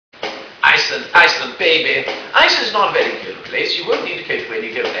Iceland, baby. Iceland's not a very cold place. You won't need a coat when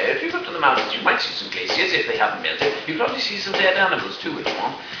you go there. If you go to the mountains, you might see some glaciers if they haven't melted. You'll probably see some dead animals too if you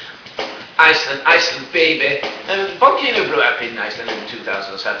want. Iceland, baby. A volcano blew up in Iceland in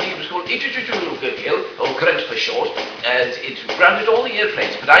 2007. It was called Hill, or Grunt for short, and it grounded all the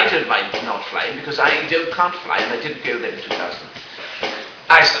airplanes. But I don't mind not flying because I can't fly, and I didn't go there in 2000.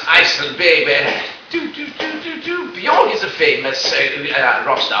 Iceland, baby. Bjork is a famous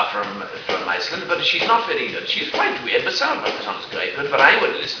rock star from Iceland, but she's not very good. She's quite weird, but some of her songs are quite good. But I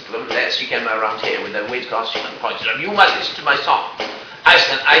wouldn't listen to them unless she came around here with a weight costume and pointed at them. You must listen to my song.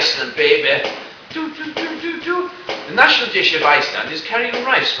 Iceland, baby. The national dish of Iceland is curry and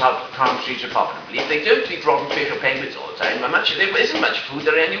rice, palm trees are probably. They don't eat rotten fish or penguins all the time. There isn't much food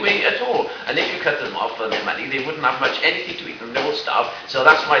there anyway at all. And if you cut them off for their money, they wouldn't have anything to eat and they will starve. So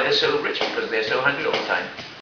that's why they're so rich, because they're so hungry all the time.